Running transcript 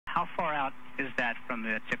How far out is that from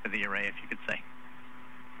the tip of the array, if you could say?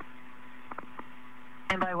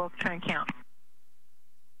 And by we'll try and count.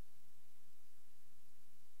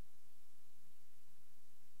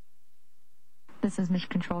 This is Mission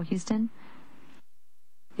Control Houston.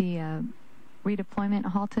 The redeployment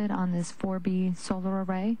halted on this 4B solar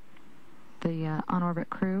array. The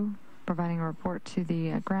on-orbit crew providing a report to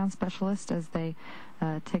the ground specialist as they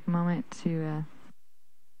take a moment to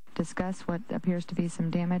discuss what appears to be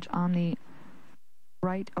some damage on the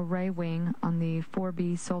right array wing on the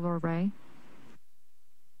 4B solar array.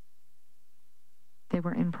 They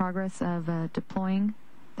were in progress of deploying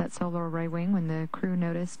that solar array wing when the crew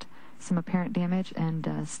noticed some apparent damage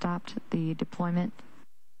and stopped the deployment.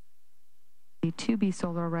 The 2B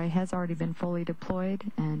solar array has already been fully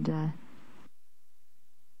deployed and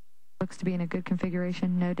looks to be in a good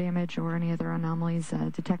configuration. No damage or any other anomalies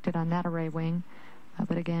detected on that array wing.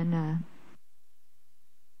 But again,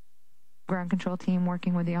 ground control team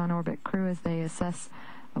working with the on-orbit crew as they assess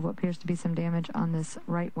what appears to be some damage on this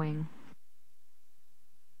right wing.